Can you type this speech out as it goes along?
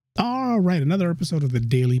All right, another episode of the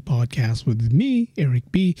Daily Podcast with me,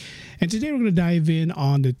 Eric B. And today we're going to dive in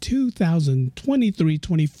on the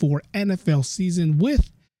 2023-24 NFL season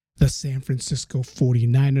with the San Francisco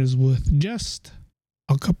 49ers, with just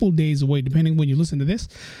a couple days away, depending when you listen to this,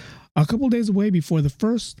 a couple days away before the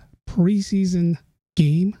first preseason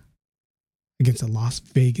game against the Las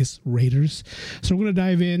Vegas Raiders. So we're going to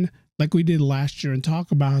dive in like we did last year and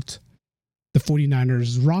talk about the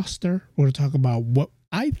 49ers roster. We're going to talk about what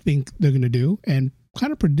I think they're going to do and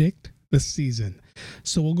kind of predict the season.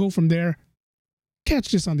 So we'll go from there.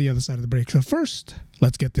 Catch this on the other side of the break. So first,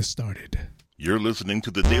 let's get this started. You're listening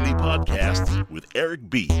to the Daily Podcast with Eric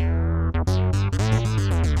B.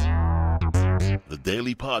 The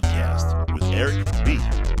Daily Podcast with Eric B.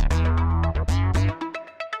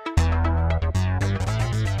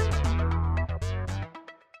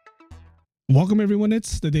 Welcome, everyone.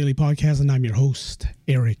 It's the Daily Podcast, and I'm your host,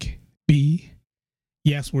 Eric B.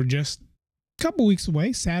 Yes, we're just a couple weeks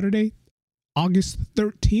away. Saturday, August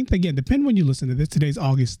 13th. Again, depending when you listen to this. Today's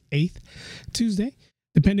August 8th, Tuesday.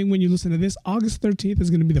 Depending when you listen to this, August 13th is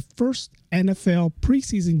going to be the first NFL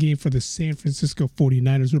preseason game for the San Francisco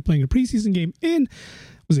 49ers. We're playing a preseason game in,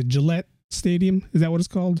 was it Gillette Stadium? Is that what it's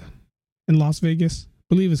called? In Las Vegas? I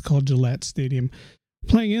believe it's called Gillette Stadium.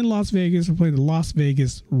 Playing in Las Vegas. We're playing the Las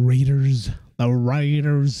Vegas Raiders. The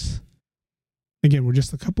Raiders. Again, we're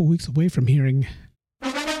just a couple weeks away from hearing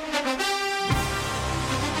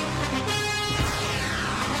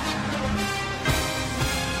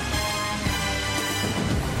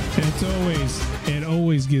it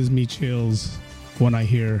always gives me chills when I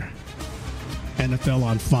hear NFL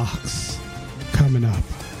on Fox coming up.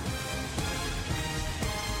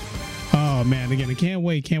 Oh man, again, I can't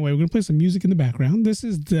wait. We're going to play some music in the background. This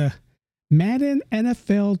is the Madden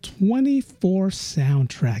NFL 24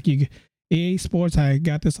 soundtrack. EA Sports, I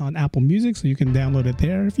got this on Apple Music, so you can download it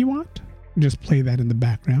there if you want. Just play that in the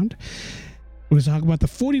background. We're going to talk about the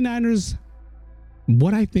 49ers,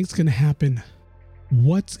 what I think is going to happen,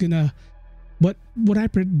 what I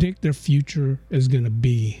predict their future is going to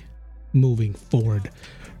be moving forward.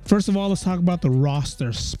 First of all, let's talk about the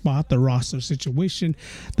roster spot, the roster situation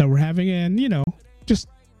that we're having. And, just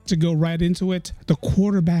to go right into it, the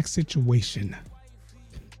quarterback situation.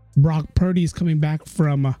 Brock Purdy is coming back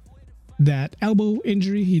from that elbow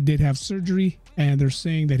injury. He did have surgery, and they're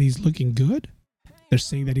saying that he's looking good. They're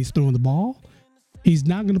saying that he's throwing the ball. He's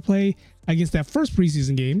not going to play against that first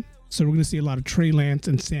preseason game. So we're going to see a lot of Trey Lance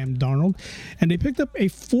and Sam Darnold. And they picked up a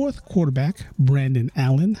fourth quarterback, Brandon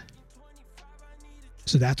Allen.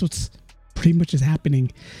 So that's what's pretty much is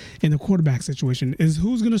happening in the quarterback situation, is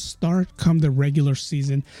who's going to start come the regular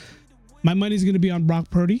season. My money's going to be on Brock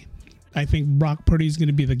Purdy. I think Brock Purdy is going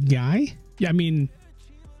to be the guy. Yeah, I mean,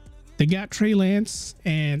 they got Trey Lance,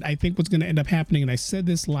 and I think what's going to end up happening, and I said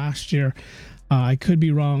this last year, I could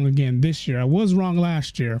be wrong again this year. I was wrong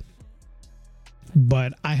last year.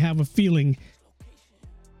 But I have a feeling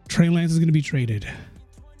Trey Lance is going to be traded.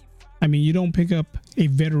 I mean, you don't pick up a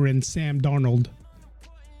veteran Sam Darnold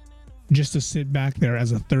just to sit back there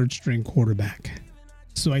as a third string quarterback.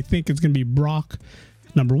 So I think it's going to be Brock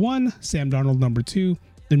number one, Sam Darnold number two.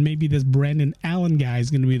 Then maybe this Brandon Allen guy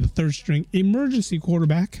is going to be the third string emergency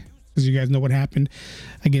quarterback. Because you guys know what happened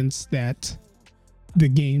against the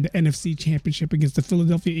NFC Championship against the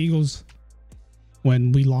Philadelphia Eagles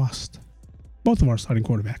when we lost both of our starting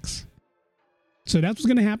quarterbacks. So that's what's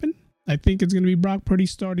going to happen. I think it's going to be Brock Purdy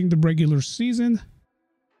starting the regular season.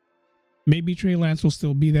 Maybe Trey Lance will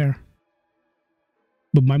still be there.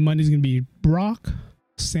 But my money's going to be Brock,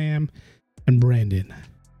 Sam, and Brandon.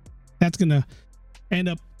 That's going to end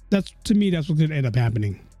up, that's what's going to end up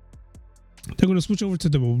happening. They're going to switch over to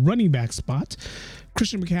the running back spot.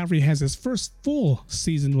 Christian McCaffrey has his first full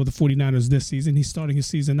season with the 49ers this season. He's starting his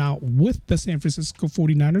season out with the San Francisco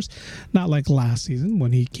 49ers, not like last season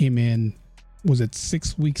when he came in, was it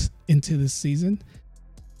 6 weeks into the season?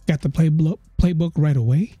 Got the playbook right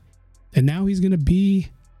away. And now he's going to be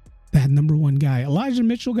that number one guy. Elijah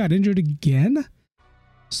Mitchell got injured again.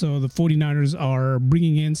 So the 49ers are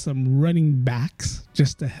bringing in some running backs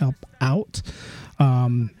just to help out.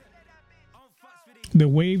 They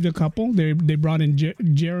waived a couple. They brought in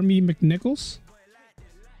Jeremy McNichols.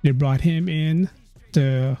 They brought him in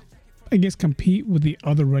to, I guess, compete with the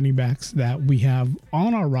other running backs that we have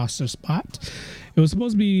on our roster spot. It was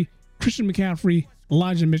supposed to be Christian McCaffrey,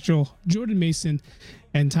 Elijah Mitchell, Jordan Mason,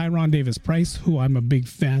 and Tyron Davis-Price, who I'm a big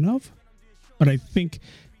fan of. But I think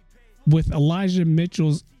with Elijah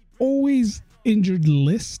Mitchell's always injured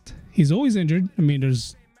list, he's always injured. I mean,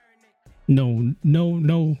 there's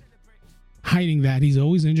no hiding that. He's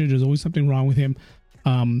always injured. There's always something wrong with him.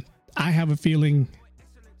 I have a feeling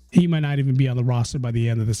he might not even be on the roster by the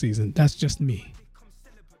end of the season. That's just me.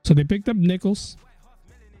 So they picked up Nichols,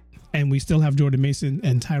 and we still have Jordan Mason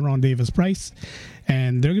and Tyrone Davis-Price,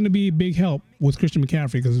 and they're going to be a big help with Christian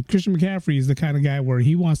McCaffrey, because Christian McCaffrey is the kind of guy where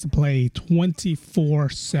he wants to play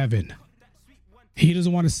 24/7. He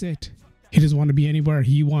doesn't want to sit. He doesn't want to be anywhere.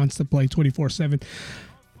 He wants to play 24/7.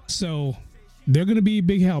 So they're going to be a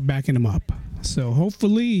big help backing him up. So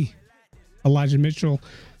hopefully Elijah Mitchell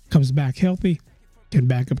comes back healthy, can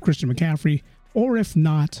back up Christian McCaffrey, or if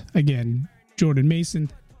not, again, Jordan Mason,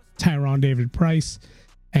 Tyrone Davis-Price,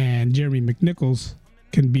 and Jeremy McNichols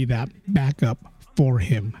can be that backup for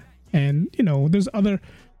him. And there's other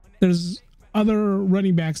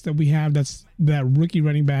running backs that we have that rookie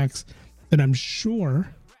running backs that I'm sure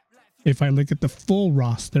if I look at the full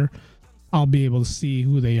roster, I'll be able to see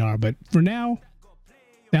who they are. But for now,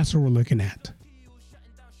 that's what we're looking at.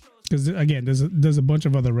 Because again, there's a bunch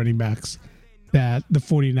of other running backs that the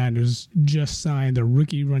 49ers just signed. They're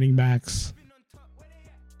rookie running backs.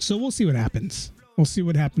 So we'll see what happens. We'll see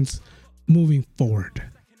what happens moving forward.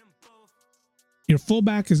 Your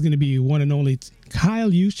fullback is going to be one and only Kyle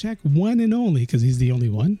Juszczyk, one and only, because he's the only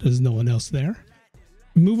one. There's no one else there.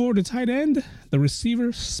 Move over to tight end, the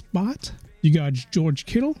receiver spot. You got George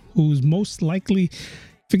Kittle, who's most likely,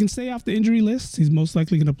 if he can stay off the injury list, he's most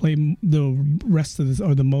likely going to play the rest of this,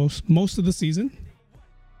 or the most of the season.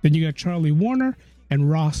 Then you got Charlie Warner and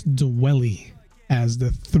Ross Dwelley as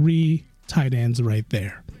the three tight ends right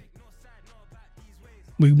there.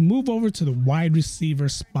 We move over to the wide receiver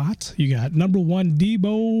spot. You got number 1,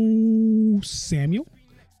 Deebo Samuel.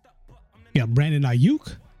 You got Brandon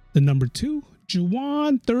Ayuk, the number 2.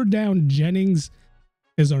 Juwan Third Down Jennings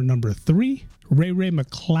is our number 3. Ray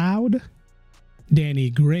McLeod,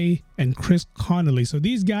 Danny Gray, and Chris Connolly. So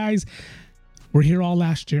these guys were here all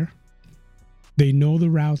last year. They know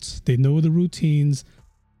the routes. They know the routines.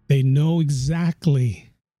 They know exactly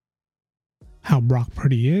how Brock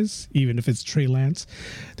Purdy is, even if it's Trey Lance.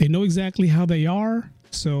 They know exactly how they are.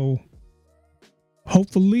 So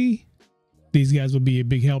hopefully these guys will be a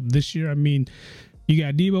big help this year. I mean, you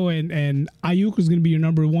got Deebo and Ayuk is going to be your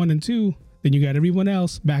number 1 and 2. Then you got everyone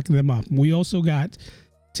else backing them up. We also got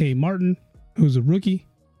Tay Martin, who's a rookie.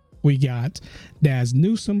 We got Daz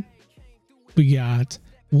Newsome. We got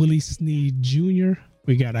Willie Snead Jr.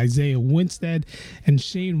 We got Isaiah Winstead and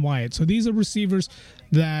Shane Wyatt. So these are receivers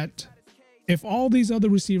that, if all these other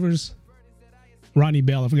receivers, Ronnie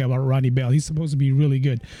Bell, I forgot about Ronnie Bell. He's supposed to be really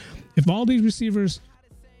good. If all these receivers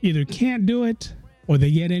either can't do it or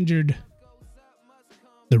they get injured,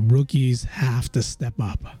 the rookies have to step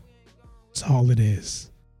up. That's all it is.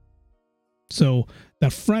 So the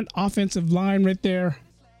front offensive line right there,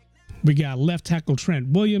 we got left tackle Trent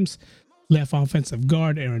Williams, left offensive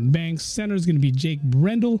guard Aaron Banks, center is going to be Jake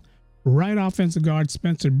Brendel, right offensive guard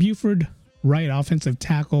Spencer Buford, right offensive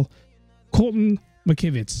tackle Colton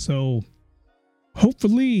McKivitz. So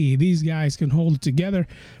hopefully these guys can hold it together,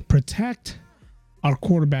 protect our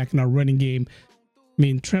quarterback in our running game. I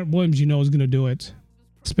mean, Trent Williams, is going to do it.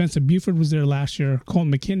 Spencer Buford was there last year.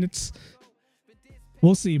 Colton McKivitz.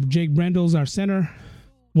 We'll see. Jake Brendel's our center.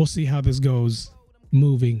 We'll see how this goes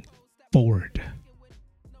moving forward.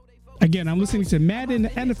 Again, I'm listening to Madden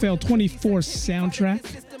NFL 24 soundtrack.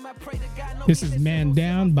 This is Man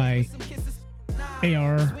Down by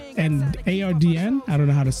ARDN. I don't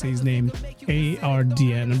know how to say his name.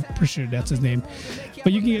 ARDN. I'm pretty sure that's his name.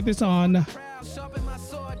 But you can get this on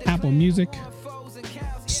Apple Music,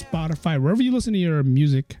 Spotify, wherever you listen to your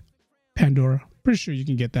music, Pandora. Pretty sure you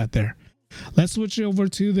can get that there. Let's switch over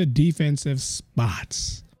to the defensive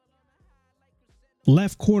spots.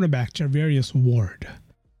 Left cornerback, Charvarius Ward.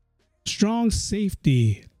 Strong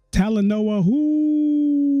safety, Talanoa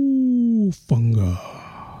Hufanga.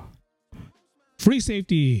 Free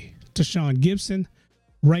safety, Tashawn Gibson.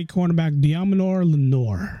 Right cornerback, Diamonor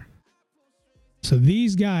Lenore. So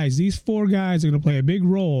these guys, these 4 guys are going to play a big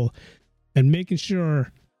role in making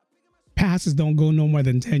sure passes don't go no more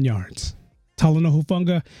than 10 yards. Talanoa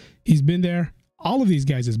Hufanga, he's been there. All of these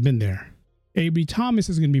guys has been there. Avery Thomas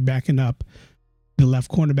is going to be backing up the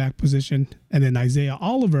left cornerback position. And then Isaiah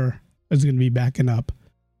Oliver is going to be backing up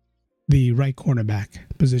the right cornerback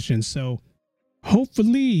position. So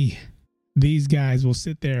hopefully these guys will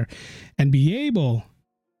sit there and be able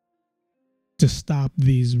to stop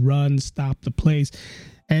these runs, stop the plays.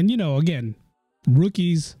 And, again,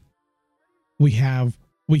 rookies, we have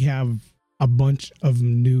a bunch of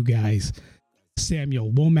new guys.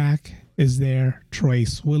 Samuel Womack is there. Troy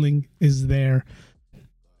Swilling is there.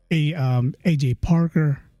 AJ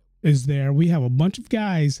Parker is there. We have a bunch of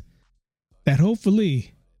guys that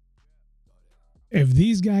hopefully If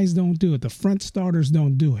these guys don't do it, the front starters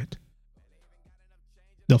don't do it,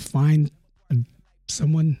 they'll find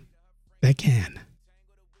someone that can.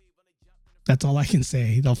 That's all I can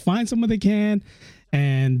say. They'll find someone that can,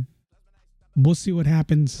 and we'll see what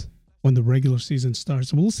happens when the regular season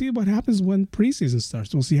starts. We'll see what happens when preseason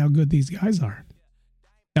starts. We'll see how good these guys are.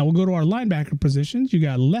 Now we'll go to our linebacker positions. You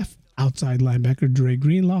got left outside linebacker Dre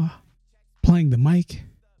Greenlaw playing the mic.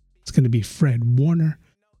 It's going to be Fred Warner.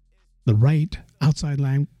 The right outside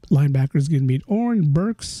linebacker is going to be Oren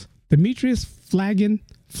Burks. Demetrius Flaggin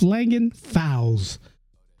Fowles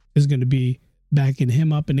is going to be backing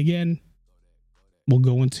him up. And again, we'll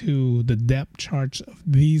go into the depth charts of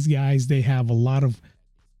these guys. They have a lot of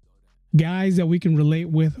guys that we can relate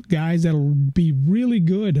with, guys that'll be really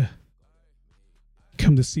good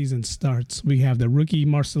come the season starts. We have the rookie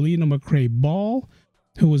Marcelino McCray Ball,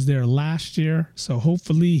 who was there last year. So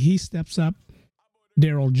hopefully he steps up.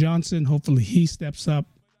 Daryl Johnson, hopefully he steps up.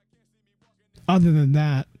 Other than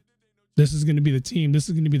that, this is going to be the team. This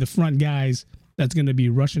is going to be the front guys that's going to be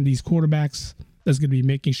rushing these quarterbacks. That's going to be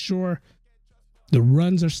making sure the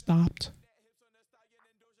runs are stopped.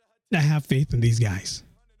 I have faith in these guys.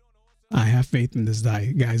 I have faith in this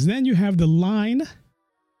guys. Then you have the line,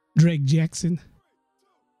 Drake Jackson,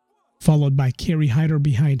 followed by Kerry Hyder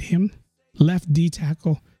behind him. Left D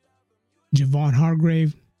tackle, Javon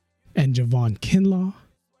Hargrave and Javon Kinlaw.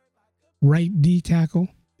 Right D tackle,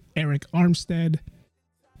 Eric Armstead,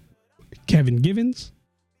 Kevin Givens.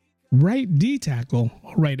 Right D tackle,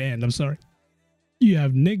 or right end, I'm sorry. You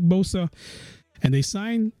have Nick Bosa, and they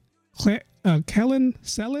signed Kellen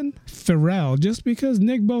Farrell just because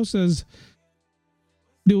Nick Bosa's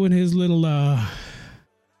doing his little, I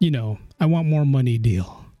want more money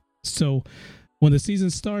deal. So when the season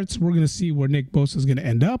starts, we're going to see where Nick Bosa is going to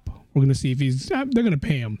end up. We're going to see if they're going to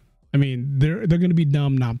pay him. I mean, they're going to be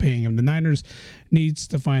dumb not paying him. The Niners needs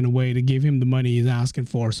to find a way to give him the money he's asking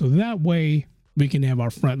for. So that way we can have our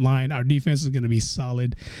front line. Our defense is going to be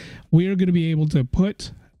solid. We are going to be able to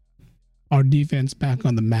put our defense back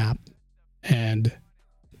on the map and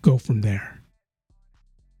go from there.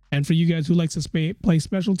 And for you guys who likes to play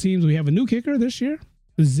special teams, we have a new kicker this year,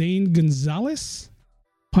 Zane Gonzalez.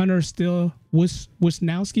 Punter still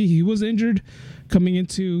Wisnowski. He was injured coming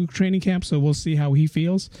into training camp, so we'll see how he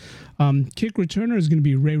feels. Kick returner is going to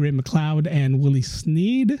be Ray McLeod and Willie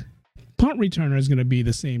Snead. Punt returner is going to be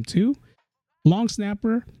the same too. Long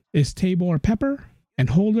snapper is Tabor Pepper, and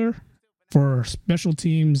holder for special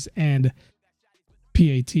teams and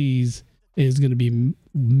PATs is going to be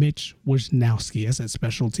Mitch Wisnowski. I said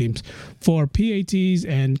special teams for PATs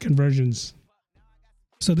and conversions.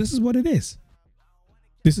 So this is what it is.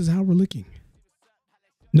 This is how we're looking.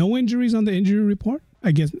 No injuries on the injury report.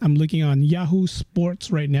 I guess I'm looking on Yahoo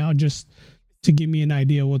Sports right now just to give me an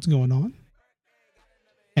idea of what's going on.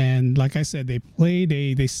 And like I said,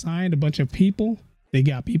 they signed a bunch of people. They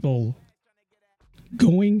got people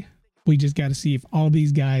going. We just got to see if all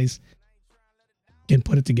these guys can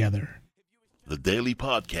put it together. The Daily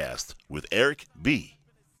Podcast with Eric B.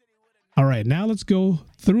 All right, now let's go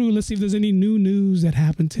through. Let's see if there's any new news that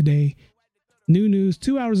happened today. New news,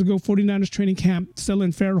 2 hours ago, 49ers training camp,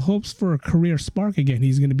 Stellan Farrell hopes for a career spark again.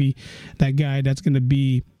 He's going to be that guy that's going to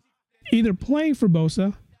be either playing for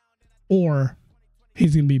Bosa or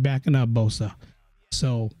he's going to be backing up Bosa.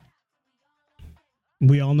 So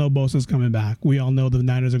we all know Bosa's coming back. We all know the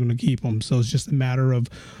Niners are going to keep him. So it's just a matter of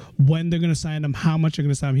when they're going to sign him, how much they're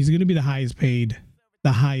going to sign him. He's going to be the highest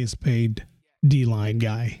paid D-line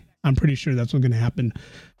guy. I'm pretty sure that's what's going to happen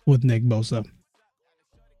with Nick Bosa.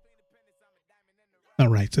 All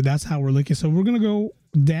right, so that's how we're looking. So we're going to go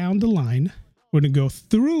down the line. We're going to go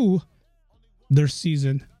through their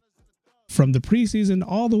season from the preseason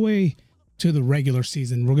all the way to the regular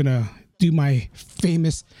season. We're going to do my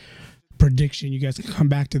famous prediction. You guys can come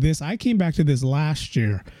back to this. I came back to this last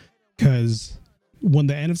year because when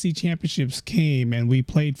the NFC championships came and we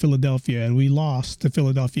played Philadelphia and we lost to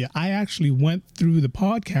Philadelphia, I actually went through the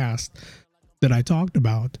podcast that I talked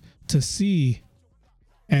about to see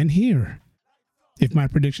and hear if my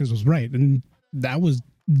predictions was right. And that was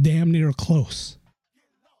damn near close.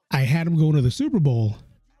 I had them going to the Super Bowl,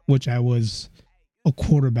 which I was a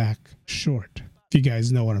quarterback short, if you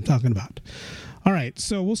guys know what I'm talking about. All right,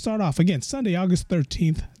 so we'll start off again, Sunday, August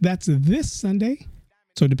 13th. That's this Sunday.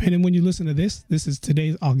 So depending when you listen to this is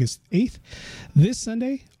today's August 8th. This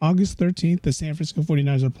Sunday, August 13th, the San Francisco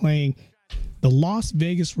 49ers are playing the Las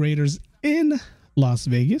Vegas Raiders in Las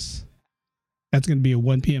Vegas. That's going to be a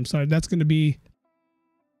 1 p.m. start. That's going to be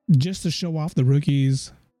just to show off the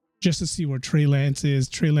rookies, just to see where Trey Lance is.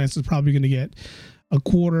 Trey Lance is probably going to get a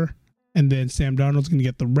quarter, and then Sam Darnold's going to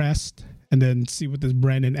get the rest. and then see what this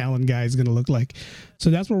Brandon Allen guy is going to look like. So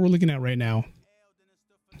that's what we're looking at right now.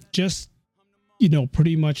 Just,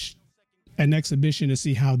 pretty much an exhibition to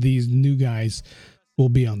see how these new guys will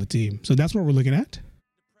be on the team. So that's what we're looking at.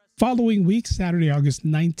 Following week, Saturday, August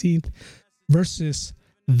 19th, versus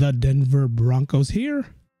the Denver Broncos here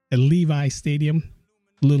at Levi Stadium,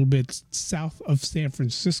 a little bit south of San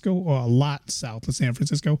Francisco, or a lot south of San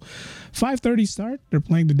Francisco. 5:30 start. They're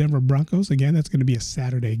playing the Denver Broncos. Again, that's going to be a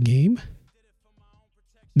Saturday game.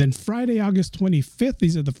 Then Friday, August 25th,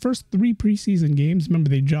 these are the first 3 preseason games. Remember,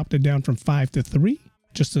 they dropped it down from 5 to 3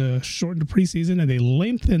 just to shorten the preseason, and they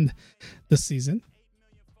lengthened the season.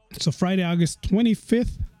 So Friday, August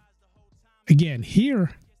 25th, again,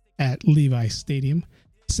 here at Levi Stadium,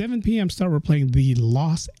 7 p.m. start, we're playing the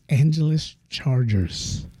Los Angeles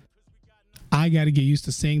Chargers. I got to get used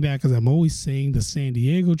to saying that because I'm always saying the San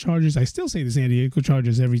Diego Chargers. I still say the San Diego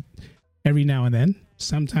Chargers every now and then.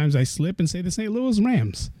 Sometimes I slip and say the St. Louis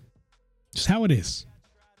Rams. Just how it is.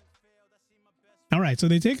 All right, so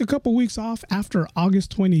they take a couple weeks off after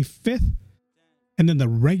August 25th, and then the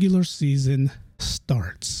regular season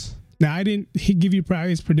starts. Now, I didn't give you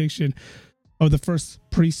Prior's prediction of the first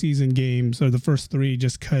preseason games, or the first 3,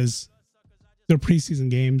 just because they're preseason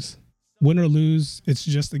games. Win or lose, it's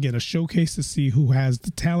just, again, a showcase to see who has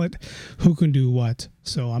the talent, who can do what.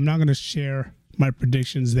 So I'm not going to share my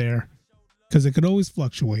predictions there, because it could always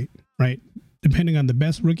fluctuate, right? Depending on the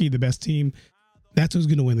best rookie, the best team, that's who's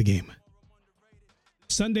going to win the game.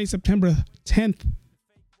 Sunday, September 10th,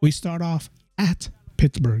 we start off at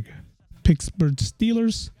Pittsburgh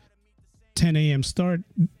Steelers, 10 a.m. start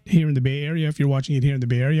here in the Bay Area if you're watching it here in the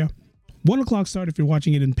Bay Area. 1 o'clock start if you're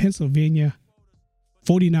watching it in Pennsylvania.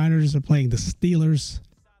 49ers are playing the Steelers.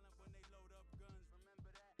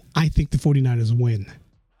 I think the 49ers win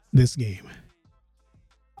this game.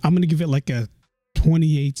 I'm going to give it like a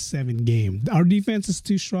 28-7 game. Our defense is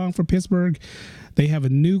too strong for Pittsburgh. They have a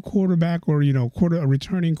new quarterback, or a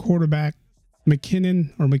returning quarterback,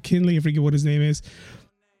 McKinley, I forget what his name is.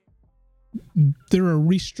 They're a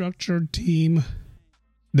restructured team.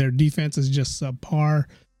 Their defense is just subpar.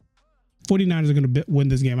 49ers are going to win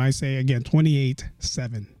this game. I say, again,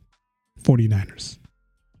 28-7 49ers.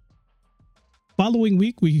 Following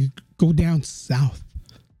week, we go down south.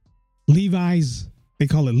 They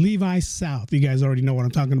call it Levi's South. You guys already know what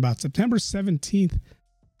I'm talking about. September 17th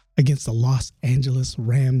against the Los Angeles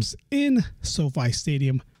Rams in SoFi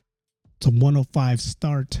Stadium. It's a 1:05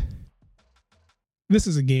 start. This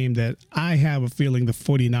is a game that I have a feeling the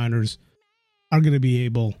 49ers are going to be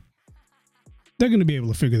able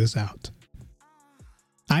to figure this out.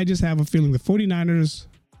 I just have a feeling the 49ers,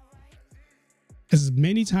 as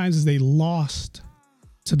many times as they lost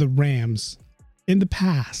to the Rams in the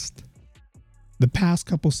past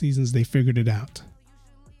couple seasons, they figured it out.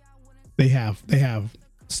 They have.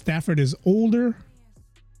 Stafford is older.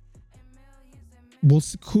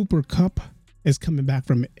 Cooper Kupp is coming back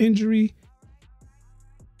from injury.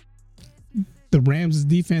 The Rams'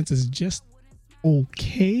 defense is just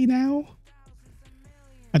okay now.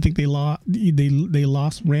 I think they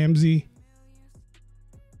lost Ramsey.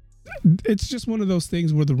 It's just one of those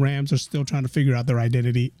things where the Rams are still trying to figure out their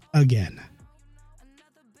identity again.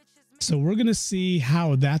 So we're going to see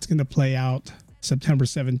how that's going to play out September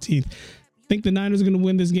 17th. Think the Niners are going to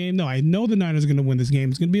win this game? No, I know the Niners are going to win this game.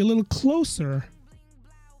 It's going to be a little closer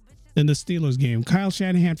than the Steelers game. Kyle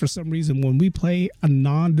Shanahan, for some reason, when we play a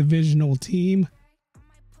non-divisional team,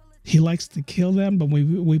 he likes to kill them. But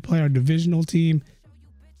when we play our divisional team,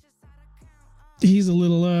 he's a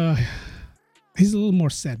little more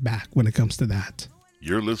set back when it comes to that.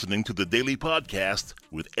 You're listening to the Daily Podcast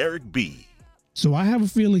with Eric B. So I have a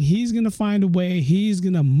feeling he's going to find a way. He's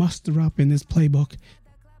going to muster up in this playbook.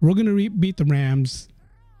 We're going to beat the Rams.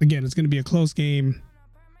 Again, it's going to be a close game.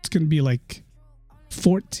 It's going to be like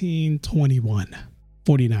 14-21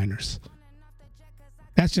 49ers.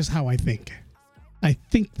 That's just how I think. I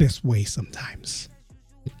think this way sometimes.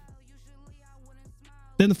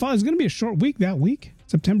 Then it's going to be a short week that week.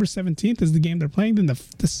 September 17th is the game they're playing. Then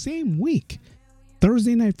the same week,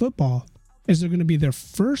 Thursday Night Football, is going to be their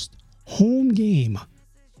first home game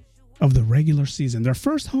of the regular season. Their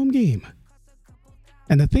first home game.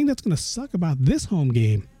 And the thing that's going to suck about this home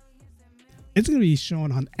game, it's going to be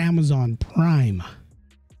shown on Amazon Prime.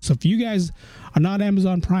 So if you guys are not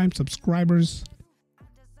Amazon Prime subscribers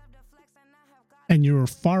and you're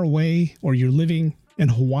far away, or you're living in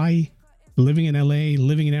Hawaii, living in LA,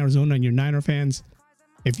 living in Arizona, and you're Niner fans,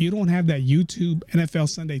 if you don't have that YouTube NFL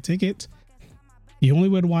Sunday ticket, the only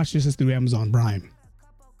way to watch this is through Amazon Prime.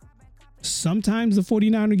 Sometimes the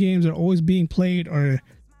 49er games are always being played, or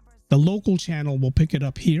the local channel will pick it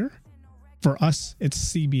up here. For us,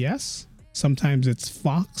 it's CBS. Sometimes it's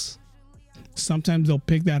Fox. Sometimes they'll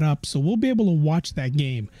pick that up. So we'll be able to watch that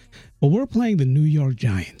game. But we're playing the New York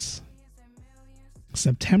Giants.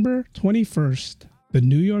 September 21st, the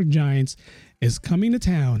New York Giants is coming to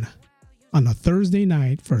town on a Thursday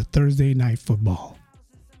night for Thursday Night Football.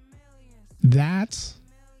 That's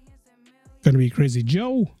going to be crazy.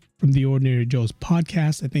 Joe from the Ordinary Joe's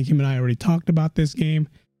podcast, I think him and I already talked about this game.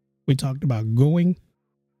 We talked about going.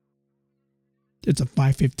 It's a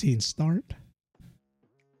 5:15 start.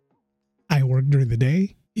 I work during the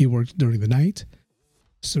day. He works during the night.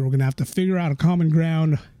 So we're going to have to figure out a common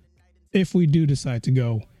ground if we do decide to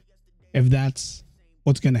go, if that's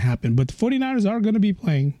what's going to happen. But the 49ers are going to be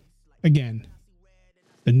playing, again,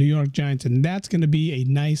 the New York Giants, and that's going to be a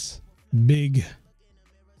nice, big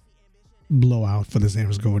blowout for the San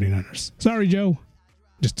Francisco 49ers. Sorry, Joe.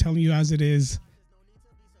 Just telling you as it is.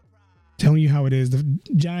 Telling you how it is. The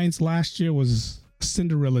Giants last year was a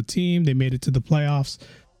Cinderella team. They made it to the playoffs.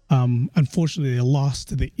 Unfortunately, they lost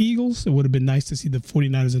to the Eagles. It would have been nice to see the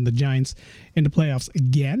 49ers and the Giants in the playoffs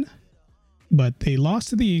again. But they lost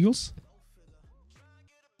to the Eagles.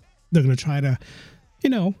 They're going to try to,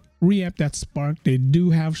 re-amp that spark. They do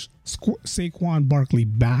have Saquon Barkley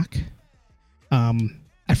back.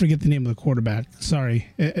 I forget the name of the quarterback. Sorry.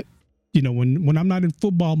 When I'm not in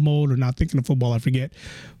football mode or not thinking of football, I forget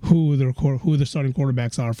who the starting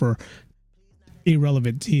quarterbacks are for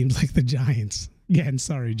irrelevant teams like the Giants. Again,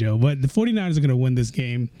 sorry, Joe. But the 49ers are going to win this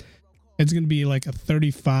game. It's going to be like a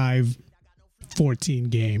 35-14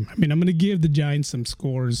 game. I mean, I'm going to give the Giants some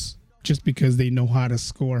scores just because they know how to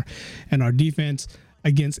score. And our defense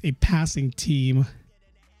against a passing team,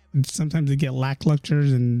 sometimes they get lackluster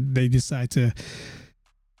and they decide to,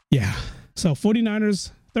 So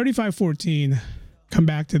 49ers, 35-14. Come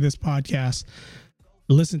back to this podcast.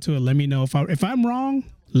 Listen to it. Let me know. If I'm wrong,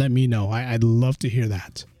 let me know. I'd love to hear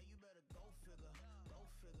that.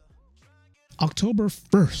 October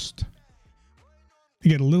 1st, they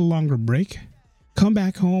get a little longer break. Come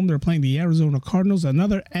back home. They're playing the Arizona Cardinals,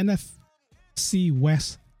 another NFC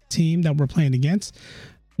West team that we're playing against.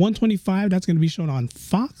 125, that's going to be shown on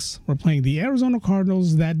Fox. We're playing the Arizona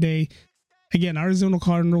Cardinals that day. Again, Arizona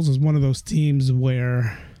Cardinals is one of those teams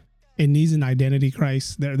where it needs an identity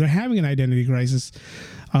crisis. They're having an identity crisis.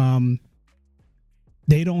 They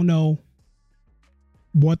don't know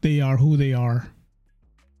what they are, who they are.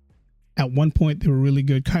 At one point, they were really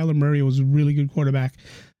good. Kyler Murray was a really good quarterback.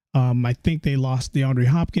 I think they lost DeAndre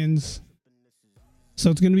Hopkins.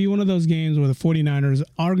 So it's going to be one of those games where the 49ers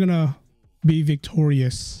are going to be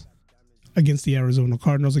victorious against the Arizona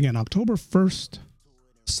Cardinals. Again, October 1st,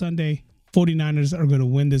 Sunday, 49ers are going to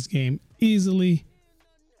win this game easily.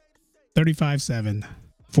 35-7,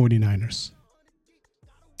 49ers.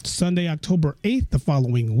 Sunday, October 8th, the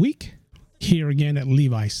following week, here again at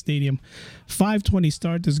Levi Stadium. 5:20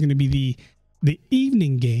 start. There's going to be the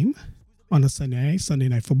evening game on a Sunday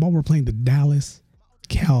Night Football. We're playing the Dallas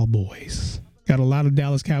Cowboys. Got a lot of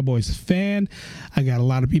Dallas Cowboys fan. I got a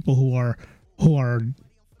lot of people who are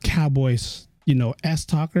Cowboys,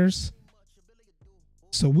 S-talkers.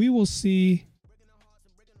 So we will see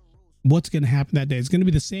what's going to happen that day. It's going to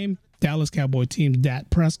be the same Dallas Cowboy team. Dak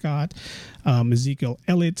Prescott, Ezekiel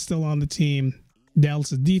Elliott still on the team. Dallas'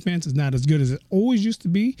 defense is not as good as it always used to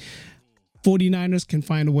be. 49ers can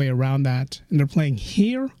find a way around that. And they're playing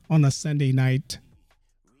here on a Sunday night.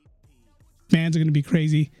 Fans are going to be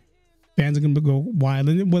crazy. Fans are going to go wild.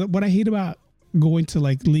 And what I hate about going to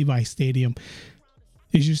like Levi Stadium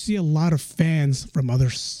is you see a lot of fans from other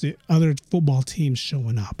football teams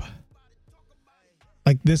showing up.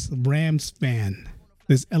 Like this Rams fan,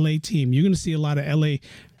 this LA team. You're going to see a lot of LA.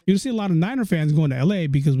 You're going to see a lot of Niner fans going to LA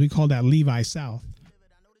because we call that Levi South.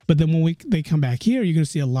 But then when they come back here, you're going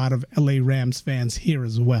to see a lot of LA Rams fans here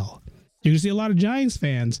as well. You're going to see a lot of Giants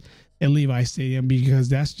fans at Levi Stadium because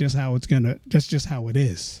that's just how it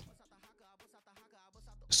is.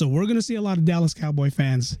 So we're going to see a lot of Dallas Cowboy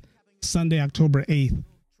fans Sunday, October 8th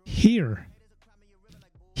here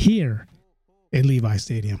at Levi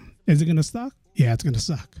Stadium. Is it going to suck? Yeah, it's going to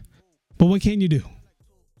suck. But what can you do?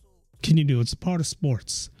 It's a part of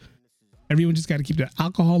sports. Everyone just got to keep their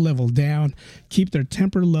alcohol level down, keep their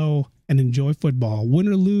temper low, and enjoy football. Win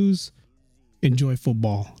or lose, enjoy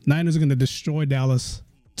football. Niners are going to destroy Dallas.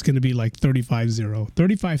 It's going to be like 35-0,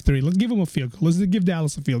 35-3. Let's give them a field goal. Let's give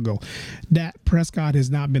Dallas a field goal. Dak Prescott has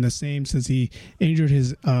not been the same since he injured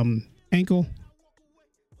his ankle.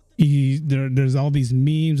 There's all these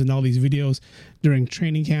memes and all these videos during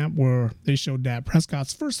training camp where they showed Dak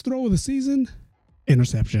Prescott's first throw of the season,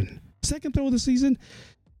 interception. Second throw of the season,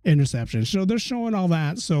 interceptions. So they're showing all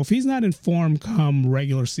that. So if he's not in form come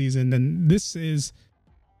regular season, then this is,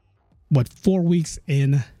 4 weeks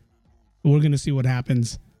in? We're going to see what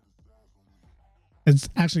happens. It's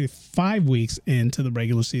actually 5 weeks into the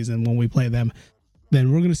regular season when we play them.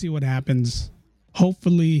 Then we're going to see what happens.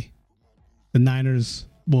 Hopefully, the Niners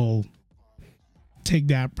will take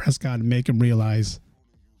Dak Prescott and make him realize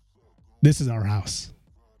this is our house.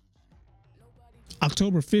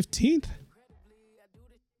 October 15th,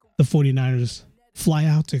 the 49ers fly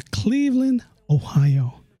out to Cleveland,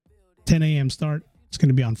 Ohio. 10 a.m. start. It's going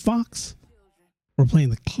to be on Fox. We're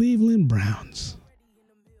playing the Cleveland Browns.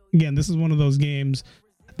 Again, this is one of those games.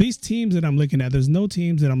 These teams that I'm looking at, there's no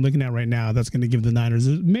teams that I'm looking at right now that's going to give the Niners.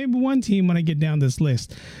 There's maybe one team when I get down this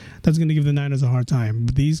list that's going to give the Niners a hard time.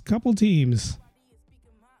 But these couple teams,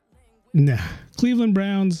 nah. Cleveland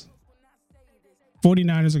Browns,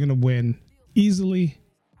 49ers are going to win easily.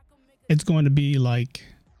 It's going to be like,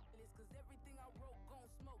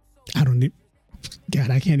 I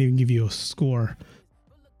can't even give you a score.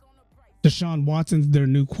 Deshaun Watson's their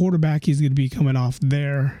new quarterback. He's going to be coming off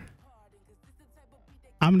there.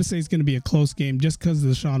 I'm going to say it's going to be a close game just because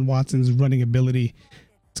of Deshaun Watson's running ability.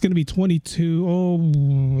 It's going to be 28-14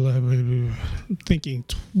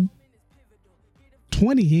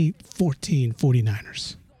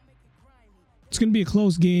 49ers. It's going to be a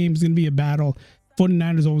close game. It's going to be a battle.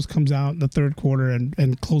 49ers always comes out in the third quarter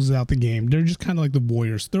and closes out the game. They're just kind of like the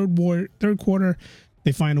Warriors. Third quarter,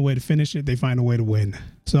 they find a way to finish it. They find a way to win.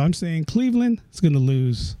 So I'm saying Cleveland is going to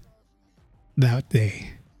lose that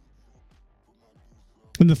day.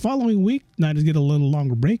 In the following week, Niners get a little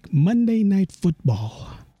longer break. Monday Night Football.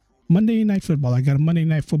 I got a Monday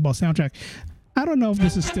Night Football soundtrack. I don't know if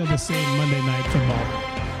this is still the same Monday Night Football.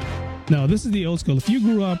 No, this is the old school. If you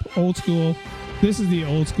grew up old school, this is the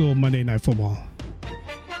old school Monday Night Football.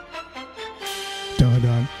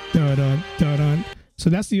 Dun-dun, dun-dun, dun-dun.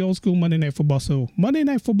 So that's the old school Monday Night Football. So Monday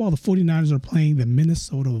Night Football, the 49ers are playing the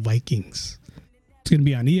Minnesota Vikings. It's going to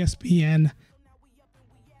be on ESPN.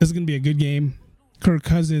 This is going to be a good game. Kirk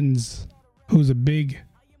Cousins, who's a big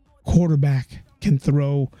quarterback, can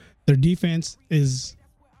throw. Their defense is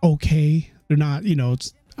okay. They're not,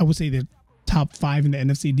 I would say they're top 5 in the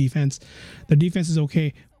NFC defense. Their defense is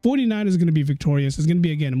okay. 49ers is going to be victorious. It's going to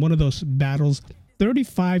be, again, one of those battles.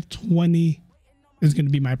 35-20 is going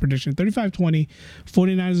to be my prediction. 35-20.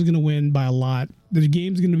 49ers is going to win by a lot. The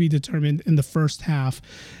game's going to be determined in the first half.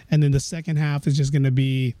 And then the second half is just going to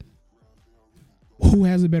be who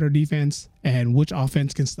has a better defense and which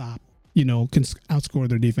offense can stop, can outscore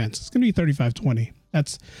their defense. It's going to be 35-20.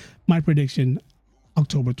 That's my prediction,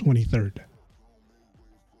 October 23rd.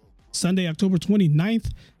 Sunday, October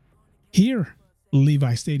 29th, here,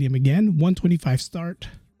 Levi Stadium again, 1:25 start.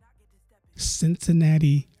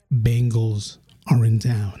 Cincinnati Bengals are in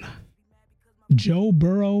town. Joe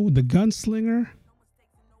Burrow, the gunslinger,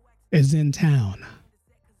 is in town.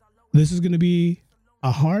 This is going to be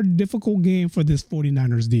a hard, difficult game for this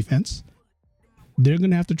 49ers defense. They're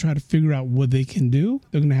going to have to try to figure out what they can do.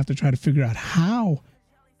 They're going to have to try to figure out how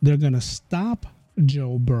they're going to stop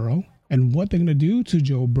Joe Burrow and what they're going to do to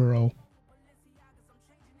Joe Burrow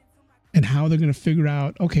and how they're going to figure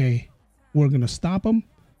out, okay, we're going to stop him.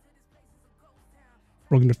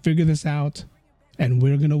 We're going to figure this out and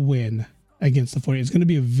we're going to win against the 49ers. It's going to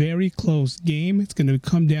be a very close game. It's going to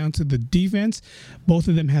come down to the defense. Both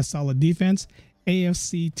of them have solid defense.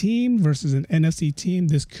 AFC team versus an NFC team.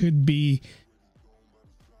 This could be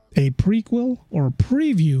a prequel or a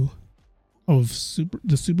preview of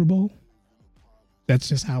the Super Bowl. That's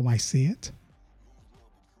just how I see it.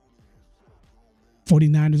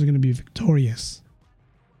 49ers are going to be victorious.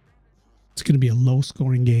 It's going to be a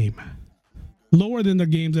low-scoring game. Lower than the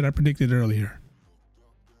games that I predicted earlier.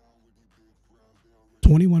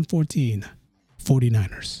 21-14,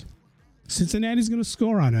 49ers. Cincinnati's going to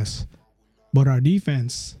score on us, but our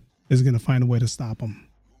defense is going to find a way to stop them.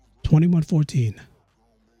 21-14.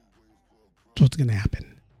 That's what's going to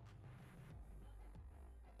happen.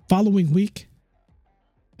 Following week,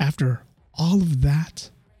 after all of that,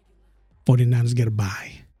 49ers get a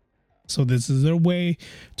bye. So this is their way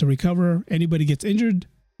to recover. Anybody gets injured,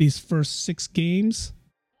 these first 6 games.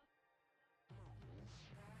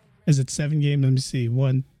 Is it 7 games? Let me see.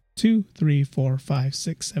 1, 2, 3, 4, 5,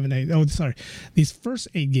 6, 7, 8. Oh, sorry. These first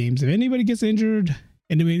 8 games, if anybody gets injured,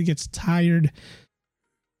 anybody gets tired,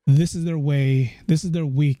 this is their way. This is their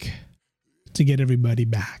week to get everybody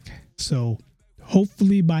back. So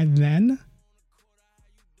hopefully by then,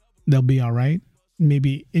 they'll be all right.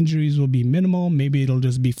 Maybe injuries will be minimal. Maybe it'll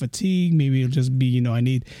just be fatigue. Maybe it'll just be, I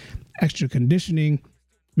need extra conditioning.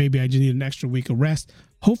 Maybe I just need an extra week of rest.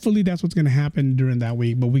 Hopefully that's what's going to happen during that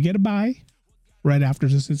week. But we get a bye right after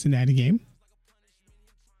the Cincinnati game.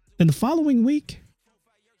 Then the following week,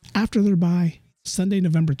 after their bye, Sunday,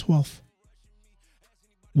 November 12th,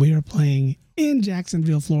 we are playing in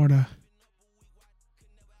Jacksonville, Florida,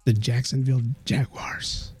 the Jacksonville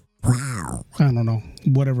Jaguars. Wow. I don't know,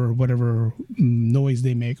 whatever noise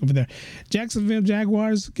they make over there. Jacksonville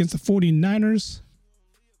Jaguars against the 49ers.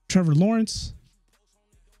 Trevor Lawrence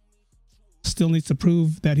still needs to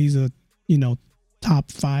prove that he's a,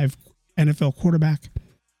 top 5 NFL quarterback.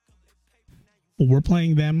 But we're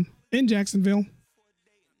playing them in Jacksonville.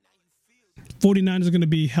 49ers are going to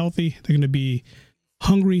be healthy. They're going to be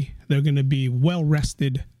hungry. They're going to be well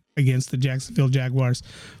rested against the Jacksonville Jaguars.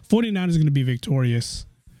 49ers are going to be victorious.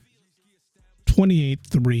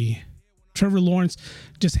 28-3. Trevor Lawrence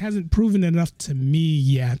just hasn't proven enough to me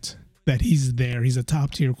yet that he's there. He's a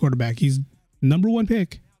top tier quarterback. He's number 1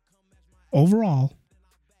 pick overall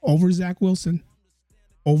over Zach Wilson,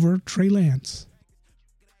 over Trey Lance.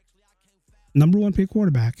 Number 1 pick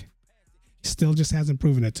quarterback. Still just hasn't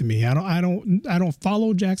proven it to me. I don't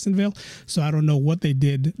follow Jacksonville, so I don't know what they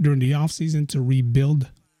did during the offseason to rebuild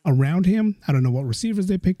around him. I don't know what receivers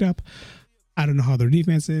they picked up. I don't know how their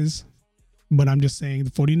defense is. But I'm just saying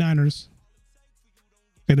the 49ers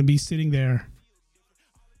going to be sitting there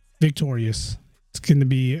victorious. It's going to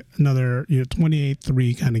be another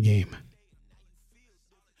 28-3 kind of game.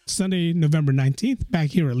 Sunday, November 19th, back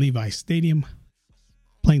here at Levi's Stadium,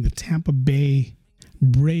 playing the Tampa Bay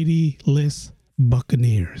Brady-less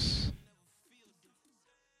Buccaneers.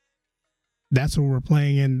 That's what we're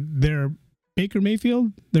playing in. They're Baker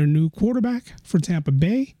Mayfield, their new quarterback for Tampa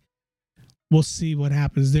Bay. We'll see what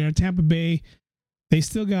happens there. Tampa Bay, they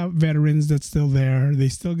still got veterans that's still there. They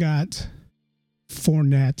still got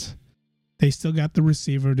Fournette. They still got the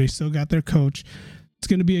receiver. They still got their coach. It's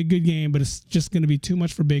going to be a good game, but it's just going to be too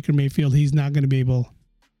much for Baker Mayfield. He's not going to be able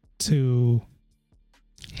to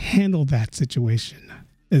handle that situation,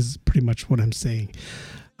 is pretty much what I'm saying.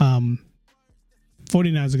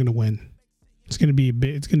 49ers are going to win. It's going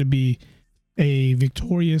to be a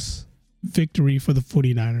victorious victory for the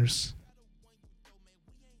 49ers.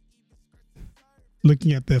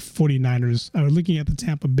 Looking at the 49ers, or looking at the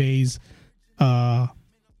Tampa Bay's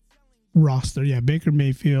roster. Yeah, Baker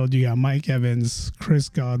Mayfield, you got Mike Evans, Chris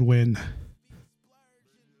Godwin,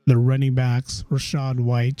 the running backs, Rachaad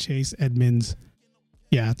White, Chase Edmonds.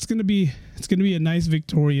 Yeah, it's gonna be a nice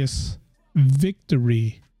victorious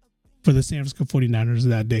victory for the San Francisco 49ers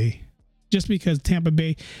that day. Just because Tampa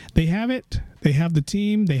Bay, they have it, they have the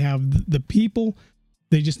team, they have the people.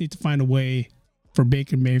 They just need to find a way for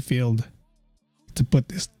Baker Mayfield to put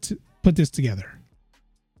this together.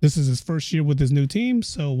 This is his first year with his new team,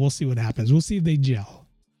 so we'll see what happens. We'll see if they gel.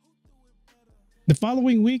 The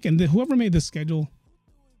following week, and whoever made the schedule,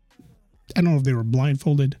 I don't know if they were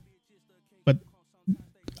blindfolded, but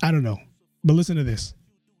I don't know. But listen to this.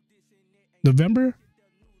 November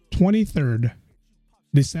 23rd,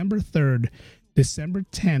 December 3rd, December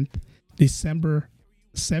 10th, December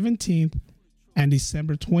 17th, and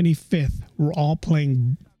December 25th, we're all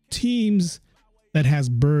playing teams that has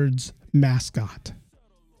Birds mascot.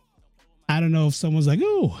 I don't know if someone's like,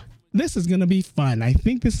 oh, this is going to be fun. I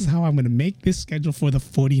think this is how I'm going to make this schedule for the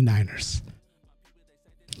 49ers.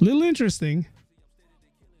 Little interesting,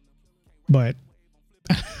 but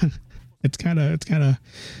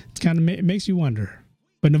it makes you wonder.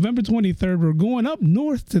 But November 23rd, we're going up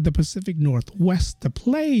north to the Pacific Northwest to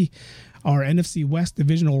play our NFC West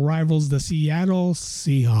divisional rivals, the Seattle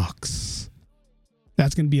Seahawks.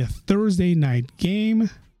 That's going to be a Thursday night game.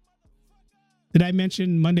 Did I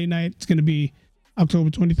mention Monday night? It's going to be October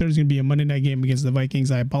 23rd. Is going to be a Monday night game against the Vikings.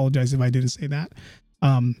 I apologize if I didn't say that.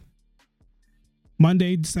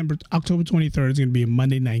 Monday, October 23rd is going to be a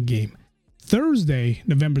Monday night game. Thursday,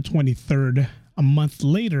 November 23rd, a month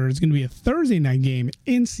later, it's going to be a Thursday night game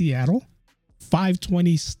in Seattle.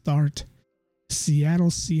 5:20 start. Seattle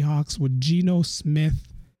Seahawks with Geno Smith,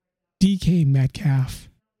 DK Metcalf.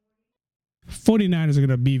 49ers are going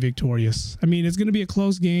to be victorious. I mean, it's going to be a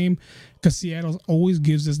close game because Seattle always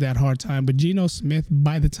gives us that hard time. But Geno Smith,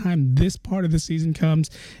 by the time this part of the season comes,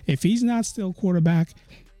 if he's not still quarterback,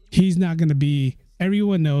 he's not going to be.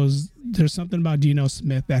 Everyone knows there's something about Geno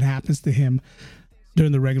Smith that happens to him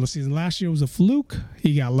during the regular season. Last year was a fluke.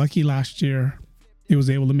 He got lucky last year. He was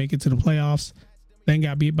able to make it to the playoffs, then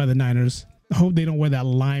got beat by the Niners. I hope they don't wear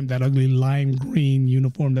that ugly lime green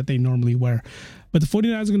uniform that they normally wear. But the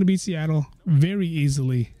 49ers are going to beat Seattle very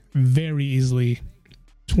easily. 28-3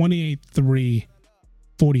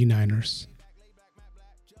 49ers.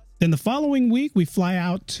 Then the following week, we fly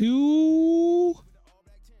out to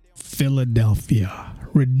Philadelphia.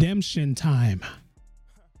 Redemption time.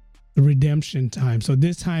 Redemption time. So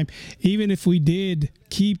this time, even if we did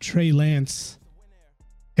keep Trey Lance,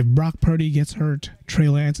 if Brock Purdy gets hurt, Trey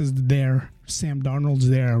Lance is there. Sam Darnold's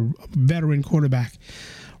there, a veteran quarterback.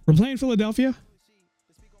 We're playing Philadelphia.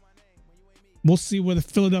 We'll see where the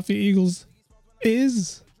Philadelphia Eagles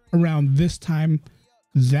is around this time,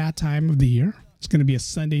 that time of the year. It's going to be a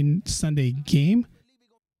Sunday game.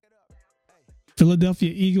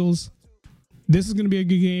 Philadelphia Eagles. This is going to be a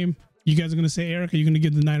good game. You guys are going to say, Eric, are you going to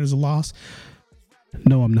give the Niners a loss?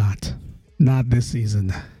 No, I'm not. Not this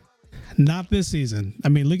season. Not this season. I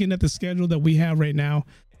mean, looking at the schedule that we have right now,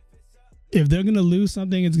 if they're going to lose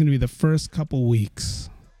something, it's going to be the first couple weeks.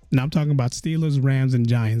 Now I'm talking about Steelers, Rams, and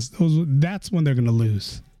Giants. That's when they're going to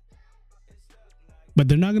lose. But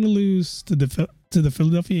they're not going to lose to the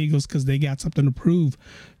Philadelphia Eagles because they got something to prove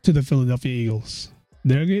to the Philadelphia Eagles.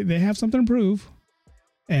 They have something to prove.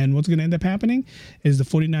 And what's going to end up happening is the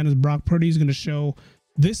 49ers, Brock Purdy is going to show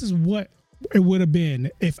this is what it would have been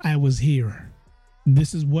if I was here.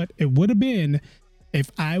 This is what it would have been if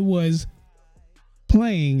I was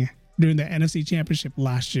playing during the NFC Championship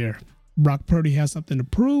last year. Brock Purdy has something to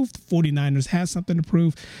prove. The 49ers has something to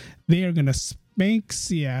prove. They are going to spank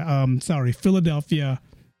Philadelphia.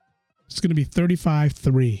 It's going to be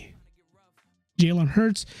 35-3. Jalen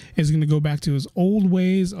Hurts is going to go back to his old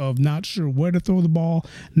ways of not sure where to throw the ball,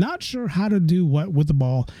 not sure how to do what with the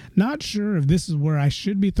ball, not sure if this is where I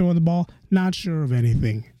should be throwing the ball, not sure of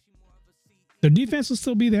anything. The defense will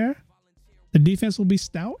still be there. The defense will be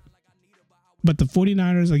stout. But the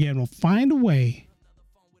 49ers, again, will find a way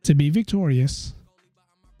to be victorious,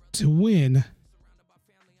 to win,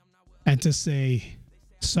 and to say,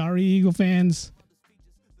 sorry, Eagle fans,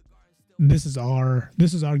 this is our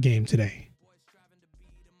game today.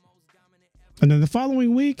 And then the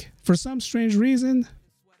following week, for some strange reason,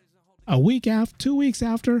 2 weeks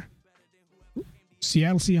after,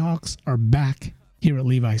 Seattle Seahawks are back here at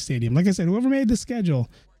Levi Stadium. Like I said, whoever made the schedule,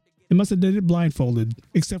 they must have did it blindfolded,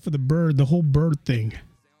 except for the whole bird thing.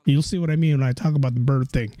 You'll see what I mean when I talk about the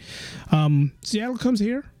bird thing. Seattle comes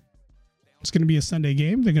here. It's going to be a Sunday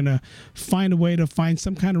game. They're going to find a way to find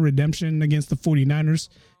some kind of redemption against the 49ers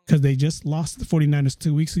because they just lost the 49ers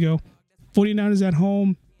 2 weeks ago. 49ers at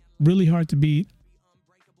home, really hard to beat.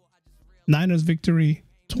 Niners victory,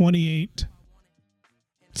 28-7.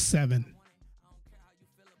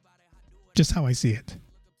 Just how I see it.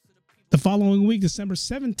 The following week, December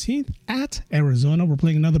 17th at Arizona, we're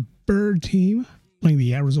playing another bird team, playing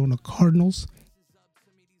the Arizona Cardinals.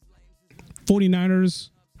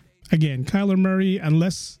 49ers, again, Kyler Murray,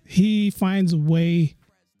 unless he finds a way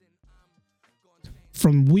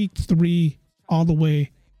from week 3 all the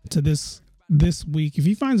way to this week, if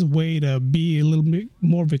he finds a way to be a little bit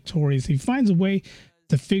more victorious, if he finds a way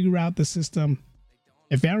to figure out the system,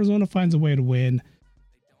 if Arizona finds a way to win,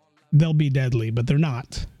 they'll be deadly, but they're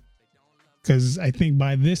not. Because I think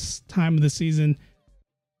by this time of the season,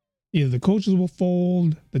 either the coaches will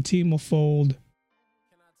fold, the team will fold,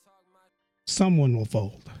 someone will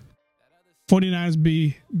fold.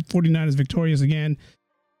 49ers victorious again,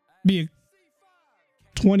 be a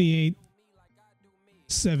 28-17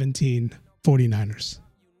 49ers.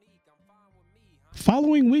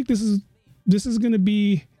 Following week, this is going to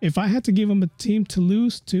be, if I had to give them a team to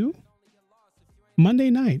lose to, Monday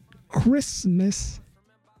night, Christmas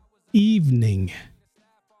evening.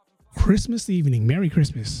 Merry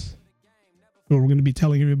Christmas. Where we're going to be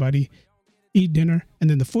telling everybody, eat dinner. And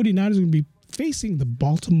then the 49ers are going to be facing the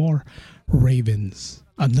Baltimore Ravens.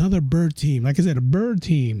 Another bird team. Like I said, a bird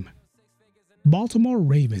team. Baltimore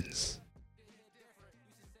Ravens.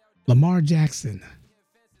 Lamar Jackson.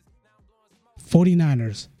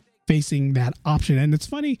 49ers facing that option. And it's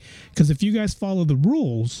funny because if you guys follow the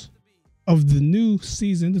rules of the new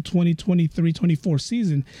season, the 2023-24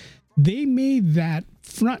 season, they made that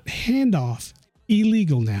front handoff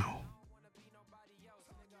illegal now.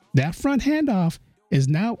 That front handoff is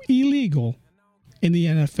now illegal in the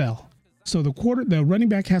NFL. So the running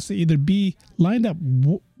back has to either be lined up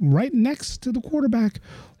right next to the quarterback,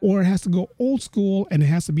 or it has to go old school and it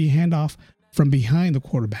has to be a handoff from behind the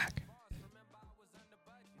quarterback.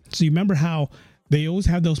 So you remember how they always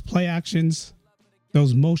have those play actions,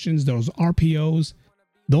 those motions, those RPOs.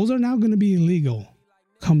 Those are now going to be illegal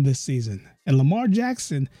come this season. And Lamar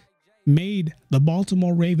Jackson made the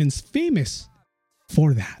Baltimore Ravens famous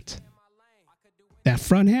for that. That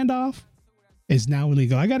front handoff is now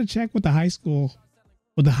illegal. I got to check with the high school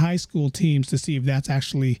teams to see if that's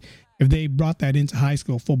actually, if they brought that into high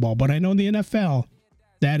school football. But I know in the NFL,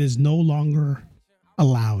 that is no longer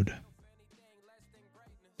allowed.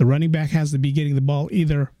 The running back has to be getting the ball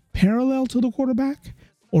either parallel to the quarterback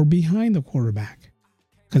or behind the quarterback.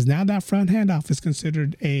 Because now that front handoff is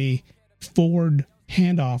considered a forward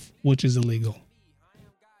handoff, which is illegal.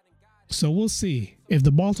 So we'll see. If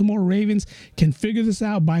the Baltimore Ravens can figure this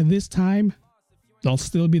out by this time, they'll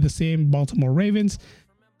still be the same Baltimore Ravens.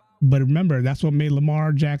 But remember, that's what made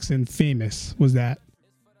Lamar Jackson famous, was that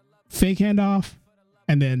fake handoff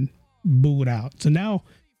and then boo it out. So now,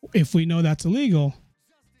 if we know that's illegal,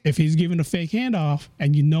 if he's given a fake handoff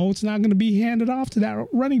and you know it's not going to be handed off to that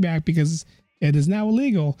running back because it is now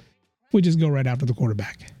illegal, we just go right after the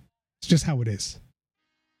quarterback. It's just how it is.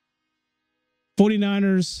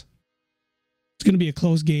 49ers, it's going to be a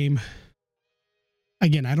close game.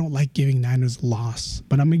 Again, I don't like giving Niners a loss,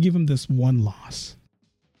 but I'm going to give them this one loss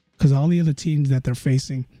because all the other teams that they're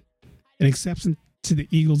facing, an exception to the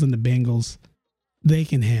Eagles and the Bengals, they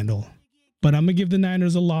can handle. But I'm going to give the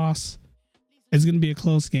Niners a loss. It's going to be a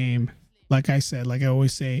close game. Like I said, like I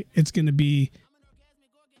always say, it's going to be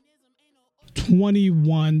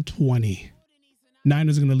 21-20.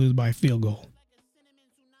 Niners are going to lose by a field goal.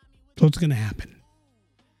 So what's going to happen?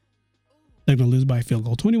 They're going to lose by a field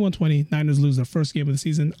goal. 21-20. Niners lose their first game of the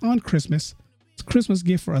season on Christmas. It's a Christmas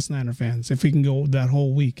gift for us Niner fans if we can go that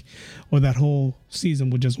whole week or that whole season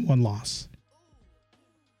with just one loss.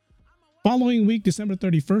 Following week, December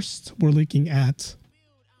 31st, we're looking at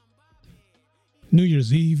New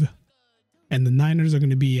Year's Eve, and the Niners are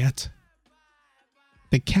going to be at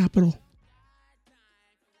the capital,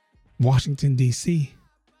 Washington, D.C.,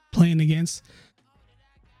 playing against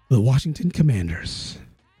the Washington Commanders.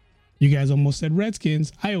 You guys almost said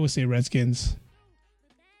Redskins. I always say Redskins.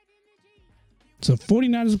 So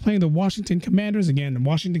 49ers are playing the Washington Commanders. Again, the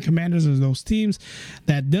Washington Commanders are those teams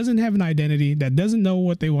that doesn't have an identity, that doesn't know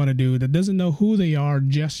what they want to do, that doesn't know who they are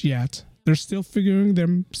just yet. They're still figuring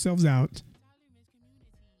themselves out.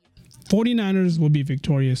 49ers will be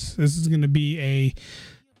victorious. This is going to be a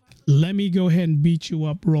let me go ahead and beat you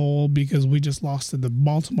up role because we just lost to the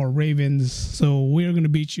Baltimore Ravens. So we're going to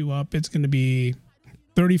beat you up. It's going to be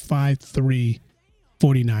 35-3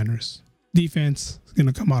 49ers. Defense is going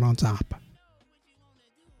to come out on top.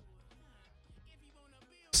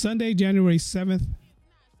 Sunday, January 7th,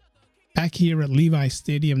 back here at Levi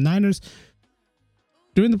Stadium. Niners,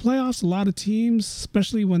 during the playoffs, a lot of teams,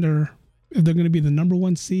 especially when if they're going to be the number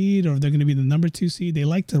 1 seed or if they're going to be the number 2 seed, they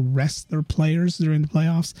like to rest their players during the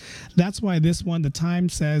playoffs. That's why this one, the time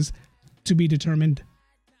says to be determined.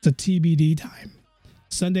 It's a TBD time.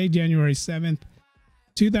 Sunday, January 7th,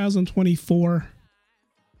 2024.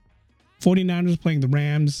 49ers playing the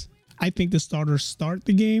Rams. I think the starters start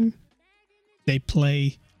the game. They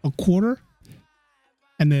play a quarter,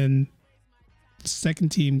 and then the second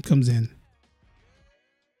team comes in.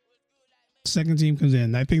 I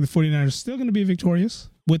think the 49ers are still going to be victorious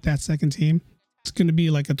with that second team. It's going to be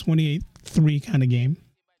like a 28-3 kind of game.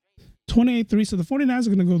 28-3, so the 49ers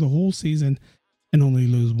are going to go the whole season and only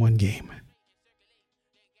lose one game.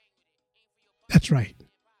 That's right.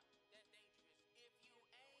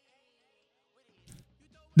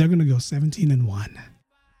 They're going to go 17-1.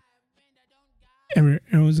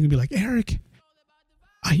 Everyone's going to be like, Eric,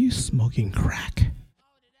 are you smoking crack?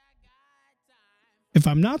 If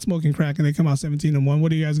I'm not smoking crack and they come out 17-1,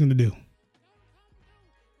 what are you guys going to do?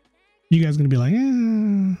 You guys going to be like,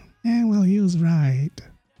 well, he was right.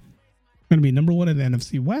 We're going to be number 1 in the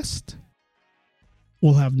NFC West.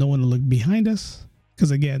 We'll have no one to look behind us.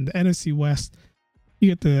 Because, again, the NFC West, you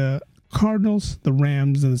get the Cardinals, the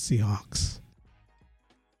Rams, and the Seahawks.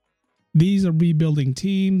 These are rebuilding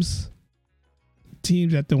teams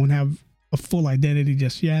that don't have a full identity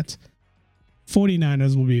just yet.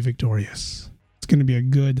 49ers will be victorious. It's going to be a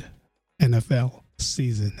good NFL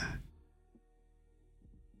season.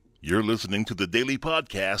 You're listening to the Daily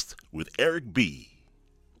Podcast with Eric B.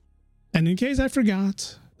 And in case I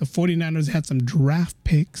forgot, the 49ers had some draft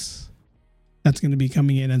picks that's going to be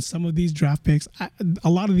coming in. And some of these draft picks, a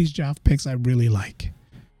lot of these draft picks I really like.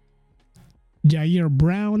 Jair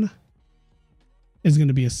Brown is going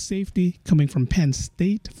to be a safety coming from Penn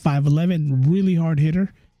State, 5'11", really hard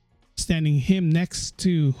hitter. Standing him next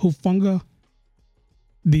to Hufanga.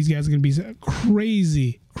 These guys are going to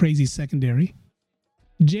be crazy secondary.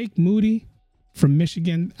 Jake Moody from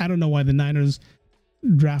Michigan. I don't know why the Niners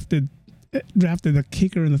drafted a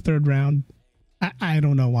kicker in the 3rd round. I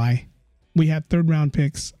don't know why. We had 3rd round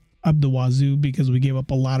picks up the wazoo because we gave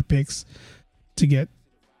up a lot of picks to get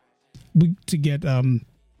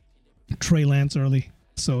Trey Lance early.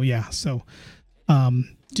 So yeah.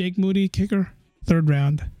 Jake Moody, kicker, 3rd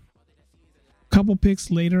round. Couple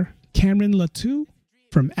picks later, Cameron Latu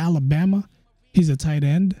from Alabama. He's a tight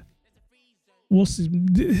end. We'll see.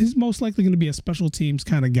 He's most likely going to be a special teams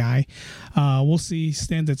kind of guy. We'll see. He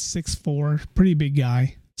stands at 6'4", pretty big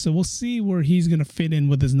guy. So we'll see where he's going to fit in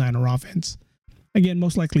with his Niner offense. Again,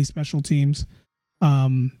 most likely special teams.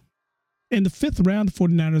 In the 5th round, the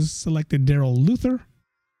 49ers selected Darrell Luther.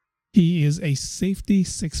 He is a safety,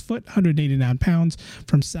 6 foot, 189 pounds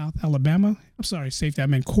from South Alabama. I'm sorry, safety, I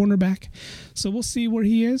meant cornerback. So we'll see where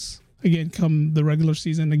he is. Again, come the regular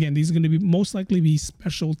season. Again, these are going to be most likely be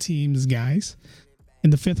special teams guys. In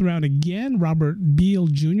the 5th round again, Robert Beal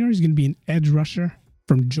Jr. He's going to be an edge rusher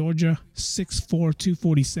from Georgia, 6'4",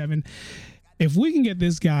 247. If we can get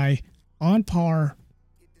this guy on par,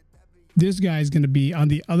 this guy is going to be on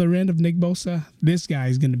the other end of Nick Bosa. This guy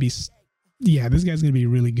is going to be, this guy's going to be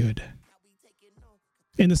really good.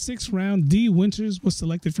 In the 6th round, D. Winters was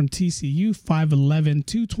selected from TCU, 5'11",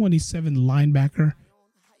 227 linebacker.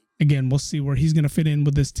 Again, we'll see where he's going to fit in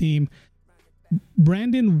with this team.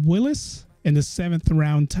 Brandon Willis in the 7th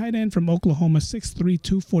round, tight end from Oklahoma, 6'3",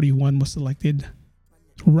 241 was selected.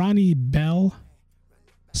 Ronnie Bell,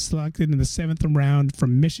 selected in the 7th round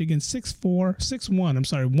from Michigan,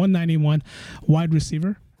 191, wide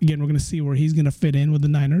receiver. Again, we're going to see where he's going to fit in with the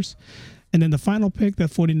Niners. And then the final pick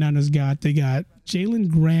that 49ers got, they got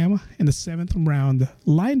Jalen Graham in the 7th round,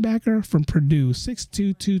 linebacker from Purdue,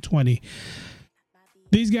 6'2", 220.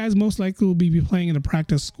 These guys most likely will be playing in the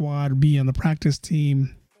practice squad, be on the practice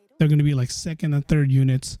team. They're going to be like 2nd and 3rd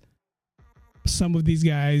units. Some of these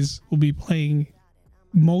guys will be playing,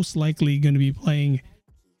 most likely going to be playing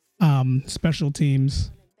special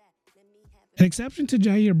teams. An exception to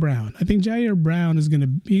Jair Brown. I think Jair Brown is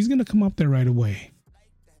he's going to come up there right away.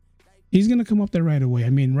 He's going to come up there right away. I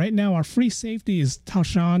mean, right now our free safety is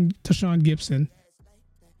Tashawn Gibson.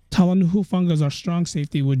 Talanoa Hufanga is our strong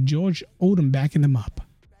safety with George Odom backing him up.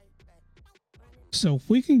 So if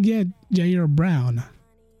we can get Jair Brown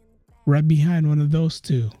right behind one of those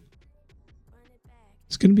two,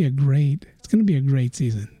 it's going to be a great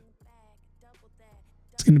season.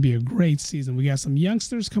 It's going to be a great season. We got some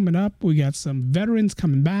youngsters coming up. We got some veterans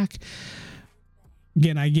coming back.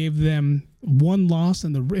 Again, I gave them one loss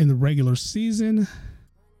in the regular season.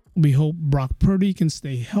 We hope Brock Purdy can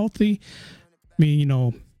stay healthy. I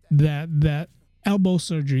mean, that elbow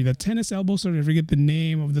surgery, the tennis elbow surgery, I forget the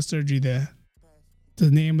name of the surgery, the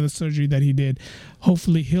name of the surgery that he did.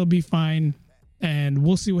 Hopefully he'll be fine, and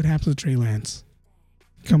we'll see what happens to Trey Lance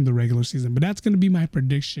come the regular season. But that's going to be my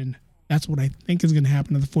prediction. That's what I think is going to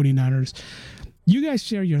happen to the 49ers. You guys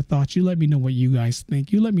share your thoughts. You let me know what you guys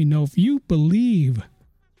think. You let me know if you believe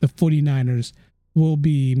the 49ers will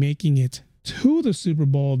be making it to the Super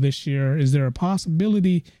Bowl this year. Is there a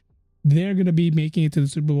possibility they're going to be making it to the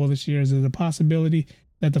Super Bowl this year? Is there a possibility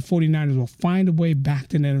that the 49ers will find a way back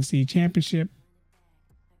to the NFC Championship?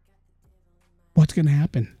 What's going to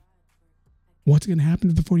happen? What's going to happen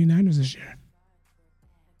to the 49ers this year?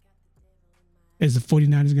 Is the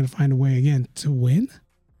 49ers going to find a way again to win?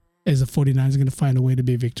 Is the 49ers going to find a way to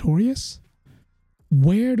be victorious?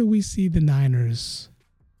 Where do we see the Niners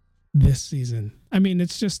this season? I mean,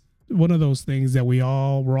 it's just one of those things that we're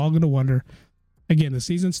all going to wonder. Again, the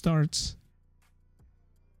season starts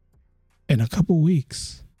in a couple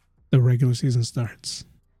weeks. The regular season starts.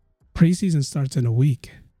 Preseason starts in a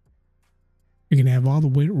week. You're going to have all the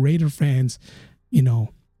Raider fans,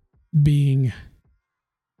 being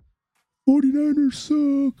 49ers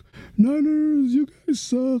suck. Niners, you guys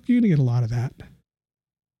suck. You're going to get a lot of that.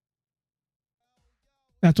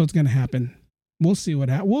 That's what's going to happen. We'll see what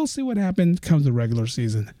happens comes the regular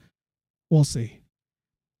season. We'll see.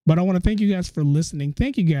 But I want to thank you guys for listening.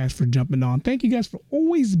 Thank you guys for jumping on. Thank you guys for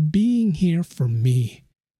always being here for me.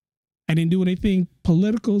 I didn't do anything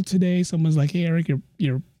political today. Someone's like, hey, Eric,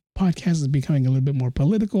 your podcast is becoming a little bit more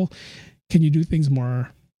political. Can you do things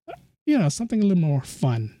more, something a little more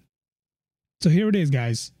fun? So here it is,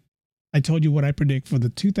 guys. I told you what I predict for the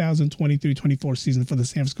 2023-24 season for the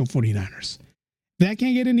San Francisco 49ers. If that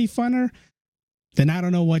can't get any funner, then I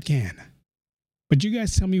don't know what can. But you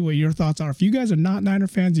guys tell me what your thoughts are. If you guys are not Niner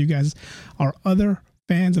fans, you guys are other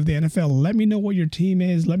fans of the NFL, let me know what your team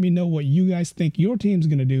is. Let me know what you guys think your team's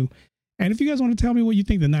going to do. And if you guys want to tell me what you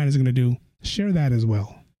think the Niners are going to do, share that as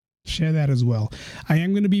well. I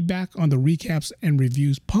am going to be back on the Recaps and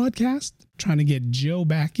Reviews podcast, trying to get Joe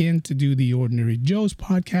back in to do the Ordinary Joe's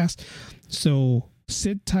podcast. So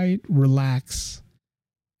sit tight, relax,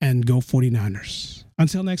 and go 49ers.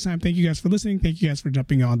 Until next time, thank you guys for listening. Thank you guys for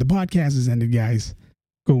jumping on. The podcast is ended, guys.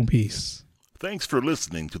 Go in peace. Thanks for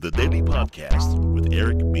listening to the Daily Podcast with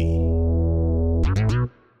Eric B.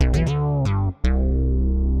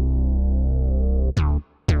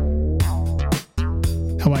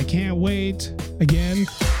 Oh, I can't wait. Again,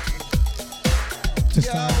 to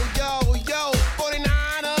start. Yo,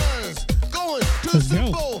 49ers going to Let's the Super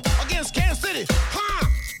go. Bowl against Kansas City. Huh?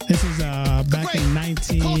 This is back in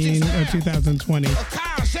 2020. Of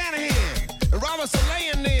Kyle Shanahan and Robert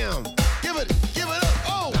Saleh and them. Give it up.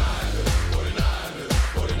 Oh.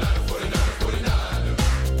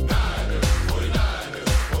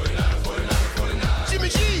 Jimmy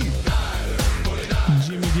G.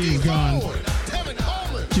 Jimmy G is gone. Tevin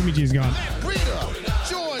Coleman. Jimmy G is gone. Matt Breida.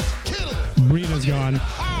 George Kittle. Breida's gone.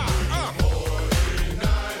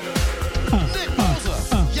 Nick Bosa.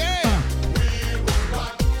 Yeah.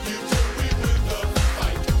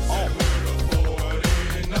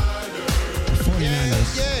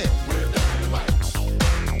 49ers. Yeah.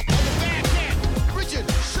 On the back end, Richard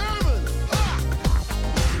Sherman.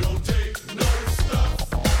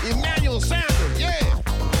 Emmanuel Sanders. Yeah.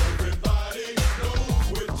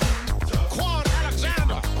 Quan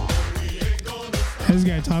Alexander. This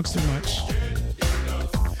guy talks too much.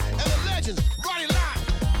 And the legends,